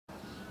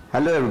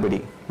Hello everybody,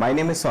 my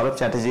name is Saurabh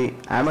Chatterjee.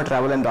 I am a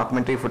travel and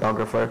documentary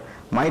photographer.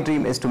 My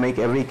dream is to make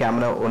every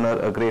camera owner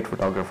a great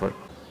photographer.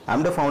 I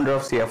am the founder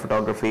of Sia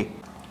Photography.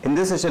 In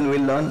this session we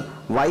will learn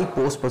why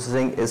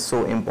post-processing is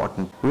so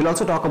important. We will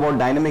also talk about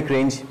dynamic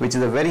range, which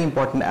is a very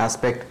important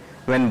aspect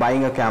when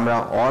buying a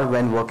camera or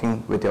when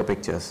working with your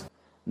pictures.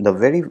 The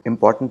very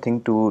important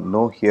thing to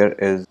know here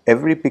is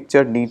every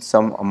picture needs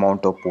some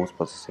amount of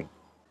post-processing.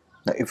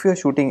 Now, if you are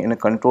shooting in a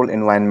controlled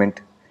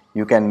environment,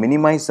 you can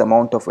minimize the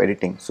amount of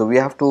editing. So we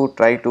have to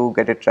try to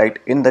get it right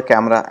in the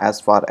camera as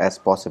far as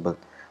possible.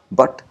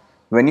 But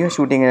when you are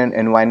shooting in an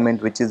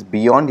environment which is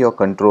beyond your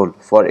control,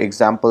 for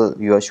example,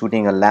 you are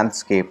shooting a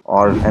landscape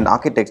or an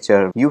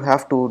architecture, you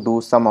have to do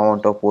some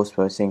amount of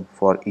post-processing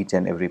for each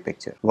and every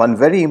picture. One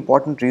very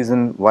important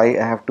reason why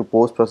I have to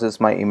post-process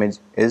my image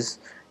is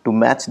to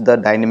match the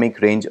dynamic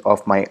range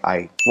of my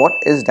eye. What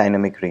is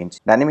dynamic range?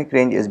 Dynamic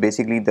range is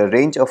basically the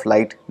range of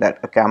light that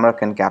a camera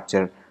can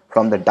capture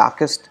from the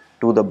darkest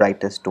to the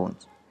brightest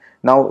tones.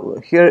 Now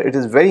here it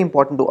is very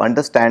important to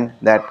understand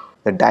that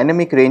the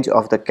dynamic range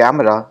of the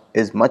camera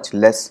is much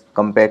less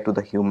compared to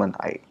the human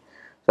eye.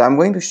 So I'm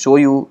going to show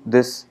you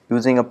this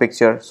using a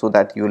picture so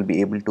that you will be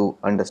able to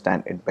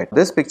understand it better.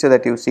 This picture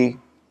that you see,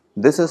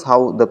 this is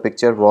how the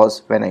picture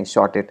was when I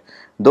shot it.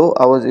 Though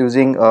I was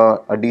using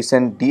a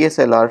decent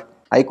DSLR,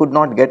 I could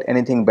not get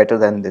anything better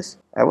than this.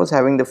 I was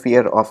having the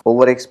fear of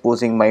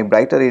overexposing my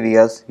brighter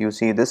areas. You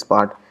see this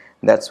part.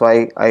 That's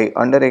why I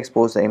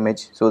underexpose the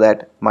image so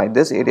that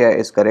this area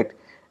is correct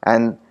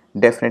and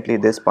definitely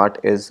this part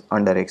is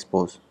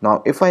underexposed.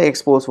 Now if I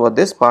expose for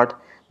this part,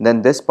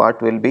 then this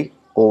part will be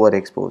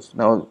overexposed.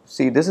 Now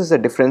see, this is the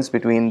difference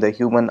between the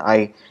human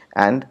eye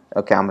and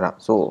a camera.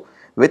 So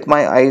with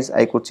my eyes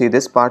I could see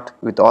this part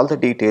with all the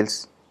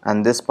details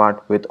and this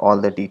part with all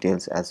the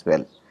details as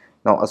well.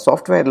 Now a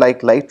software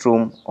like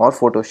Lightroom or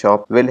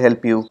Photoshop will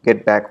help you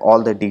get back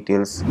all the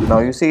details. Now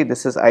you see,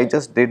 this is, I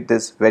just did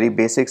this very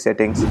basic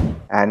settings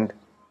and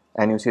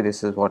you see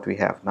this is what we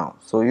have now.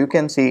 So you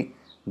can see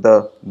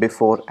the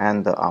before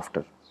and the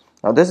after.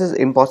 Now this is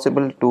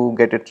impossible to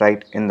get it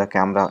right in the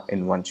camera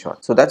in one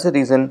shot. So that's the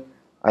reason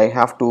I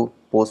have to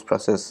post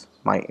process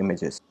my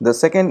images. The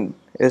second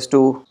is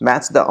to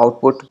match the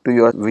output to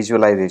your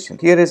visualization.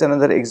 Here is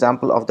another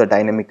example of the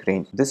dynamic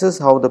range. This is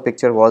how the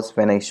picture was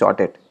when I shot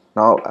it.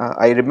 Now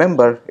I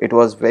remember it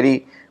was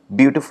very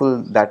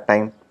beautiful that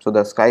time. So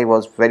the sky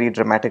was very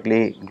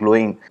dramatically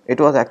glowing. It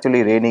was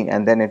actually raining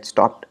and then it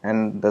stopped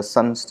and the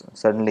sun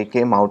suddenly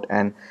came out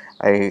and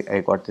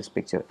I got this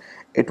picture.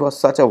 It was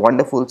such a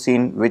wonderful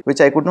scene which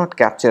I could not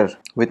capture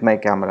with my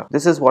camera.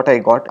 This is what I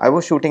got. I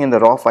was shooting in the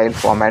raw file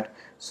format,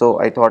 so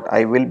I thought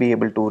I will be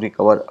able to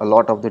recover a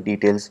lot of the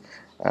details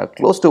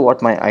close to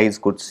what my eyes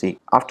could see.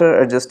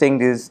 After adjusting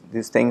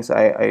these things,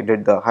 I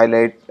did the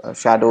highlight,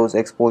 shadows,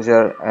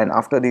 exposure, and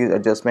after these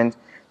adjustments,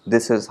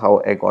 this is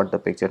how I got the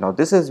picture. Now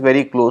this is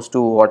very close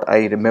to what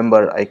I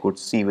remember I could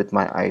see with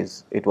my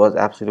eyes. It was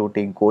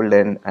absolutely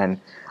golden and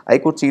I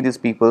could see these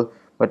people,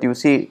 but you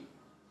see,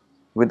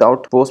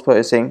 without post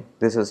processing,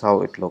 this is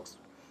how it looks.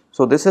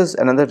 So this is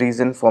another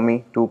reason for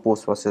me to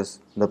post process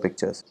the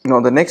pictures.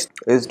 Now the next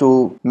is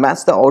to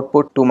match the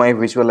output to my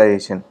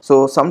visualization.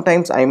 So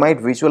sometimes I might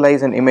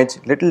visualize an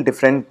image little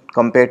different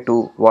compared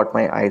to what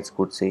my eyes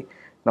could see.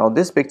 Now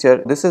this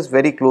picture, this is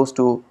very close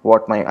to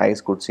what my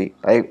eyes could see.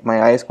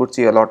 My eyes could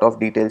see a lot of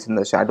details in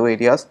the shadow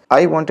areas.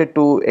 I wanted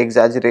to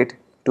exaggerate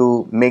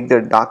to make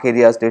the dark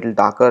areas little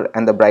darker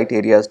and the bright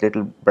areas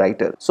little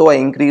brighter. So I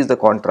increased the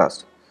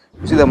contrast.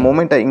 See, the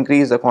moment I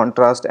increase the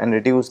contrast and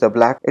reduce the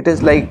black, it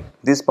is like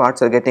these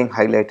parts are getting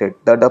highlighted,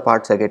 the other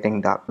parts are getting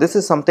dark. This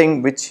is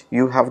something which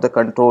you have the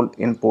control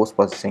in post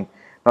processing.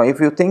 Now if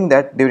you think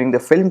that during the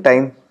film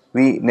time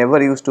we never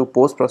used to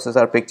post process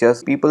our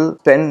pictures, people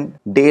spend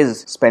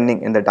days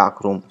spending in the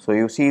dark room. So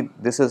you see,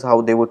 this is how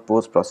they would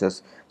post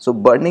process. So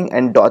burning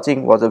and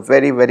dodging was a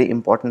very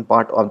important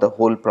part of the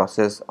whole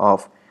process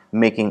of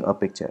making a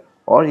picture.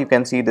 Or you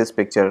can see this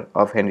picture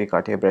of Henri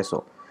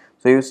Cartier-Bresson.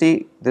 So you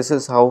see, this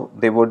is how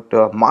they would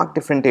mark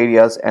different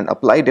areas and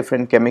apply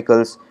different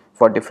chemicals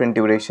for different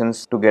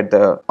durations to get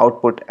the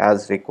output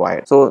as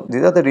required. So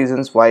these are the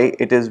reasons why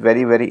it is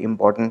very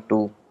important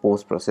to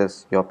post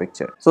process your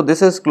picture. So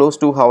this is close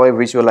to how I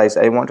visualize.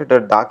 I wanted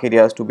the dark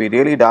areas to be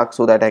really dark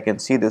so that I can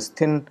see this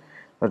thin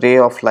ray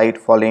of light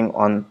falling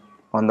on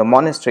the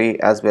monastery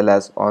as well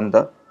as on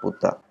the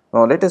Buddha.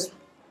 Now let us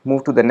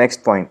move to the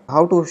next point,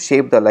 how to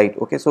shape the light.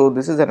 Okay, so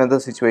this is another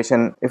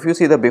situation. If you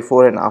see the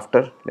before and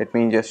after, let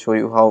me just show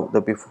you how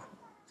the before.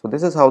 So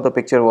this is how the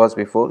picture was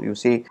before. You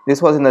see,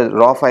 this was in the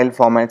raw file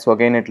format, so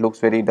again it looks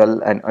very dull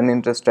and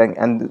uninteresting,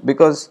 and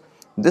because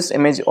this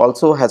image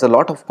also has a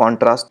lot of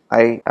contrast,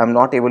 I am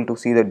not able to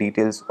see the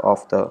details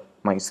of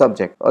my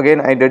subject. Again,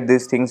 I did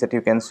these things that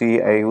you can see.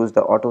 I used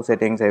the auto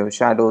settings, I used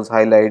shadows,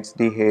 highlights,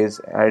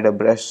 dehaze, added a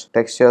brush,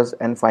 textures,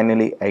 and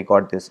finally I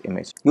got this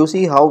image. You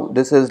see how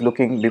this is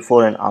looking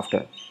before and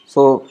after.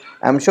 So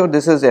I'm sure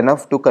this is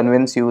enough to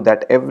convince you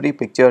that every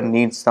picture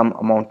needs some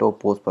amount of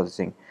post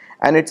processing,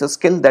 and it's a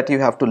skill that you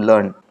have to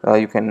learn.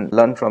 You can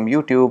learn from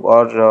YouTube,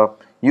 or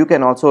you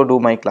can also do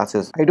my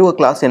classes. I do a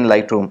class in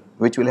Lightroom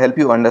which will help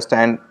you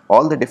understand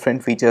all the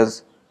different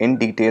features in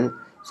detail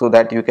so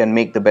that you can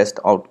make the best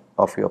out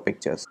of your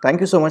pictures. Thank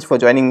you so much for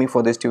joining me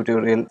for this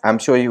tutorial. I'm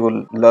sure you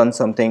will learn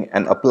something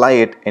and apply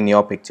it in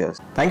your pictures.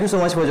 Thank you so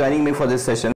much for joining me for this session.